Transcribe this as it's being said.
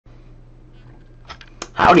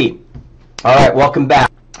Howdy. All right, welcome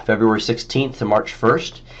back. February 16th to March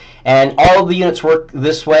 1st. And all of the units work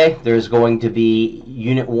this way. There's going to be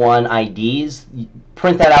Unit 1 IDs.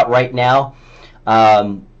 Print that out right now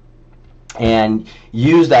and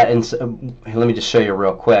use that. And let me just show you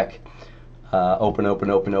real quick. Open.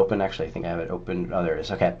 Actually, I think I have it open. Oh, there it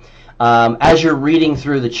is. Okay. As you're reading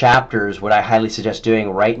through the chapters, what I highly suggest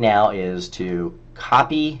doing right now is to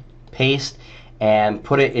copy, paste, and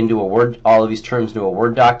put it into a Word, all of these terms into a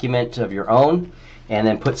Word document of your own, and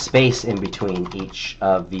then put space in between each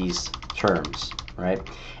of these terms, right?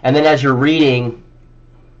 And then as you're reading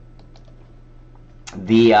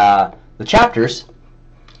the chapters,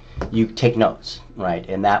 you take notes, right?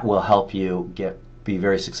 And that will help you be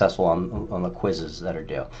very successful on the quizzes that are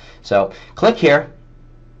due. So click here,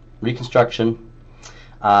 Reconstruction.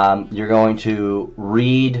 You're going to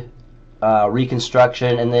read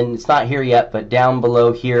Reconstruction, and then it's not here yet, but down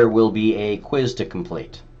below here will be a quiz to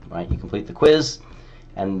complete. Right? You complete the quiz,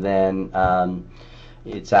 and then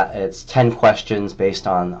it's 10 questions based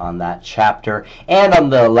on that chapter and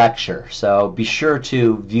on the lecture. So be sure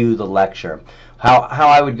to view the lecture. How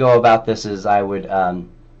I would go about this is I would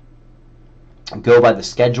go by the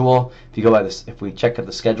schedule. If you go by this, if we check out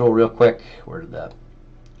the schedule real quick, where did that?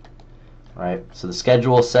 Right. So the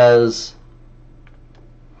schedule says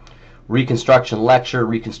Reconstruction lecture,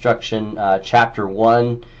 Reconstruction chapter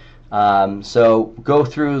 1. So go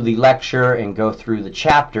through the lecture and go through the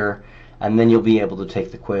chapter, and then you'll be able to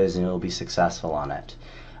take the quiz and you'll be successful on it.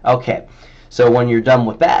 Okay. So when you're done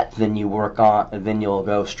with that, then you'll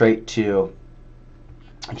go straight to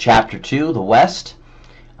chapter 2, the West,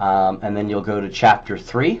 and then you'll go to chapter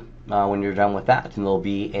 3 when you're done with that, and there'll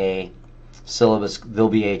be a syllabus, there'll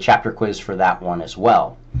be a chapter quiz for that one as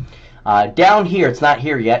well. Down here, it's not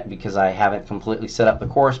here yet because I haven't completely set up the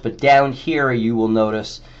course, but down here you will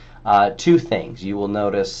notice two things. You will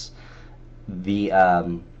notice the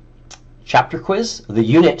chapter quiz, the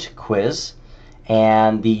unit quiz,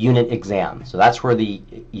 and the unit exam. So that's where the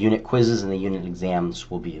unit quizzes and the unit exams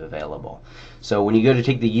will be available. So when you go to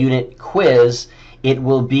take the unit quiz,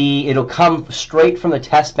 it'll come straight from the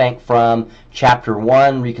test bank from Chapter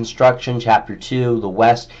 1, Reconstruction, Chapter 2, the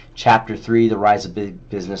West, Chapter 3, the Rise of Big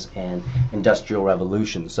Business and Industrial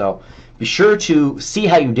Revolution. So be sure to see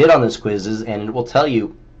how you did on those quizzes, and it will tell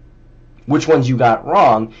you which ones you got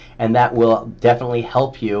wrong, and that will definitely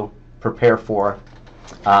help you prepare for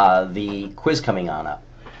the quiz coming on up,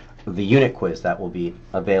 the unit quiz that will be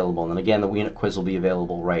available. And again, the unit quiz will be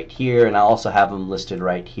available right here, and I'll also have them listed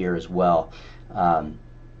right here as well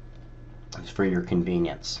for your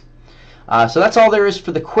convenience. So that's all there is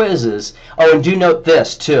for the quizzes. Oh, and do note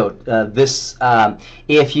this too.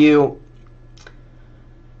 If you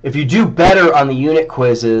do better on the unit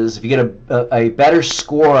quizzes, if you get a better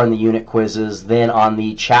score on the unit quizzes than on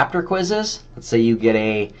the chapter quizzes, let's say you get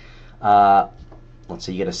a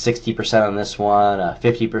 60% on this one, a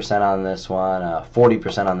 50% on this one, a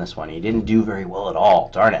 40% on this one. You didn't do very well at all,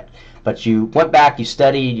 darn it. But you went back, you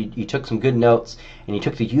studied, you took some good notes, and you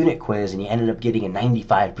took the unit quiz, and you ended up getting a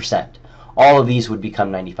 95%. All of these would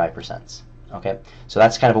become 95%. Okay, so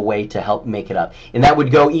that's kind of a way to help make it up, and that would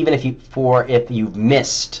go even if you've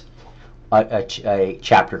missed a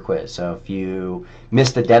chapter quiz. So if you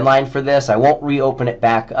missed the deadline for this, I won't reopen it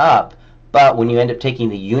back up. But when you end up taking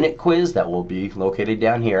the unit quiz, that will be located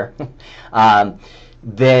down here,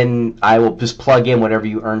 then I will just plug in whatever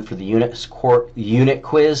you earned for the unit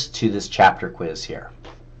quiz to this chapter quiz here.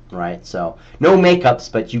 Right? So no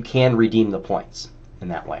makeups, but you can redeem the points in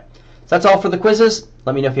that way. So that's all for the quizzes.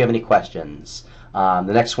 Let me know if you have any questions. The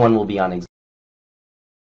next one will be on exam.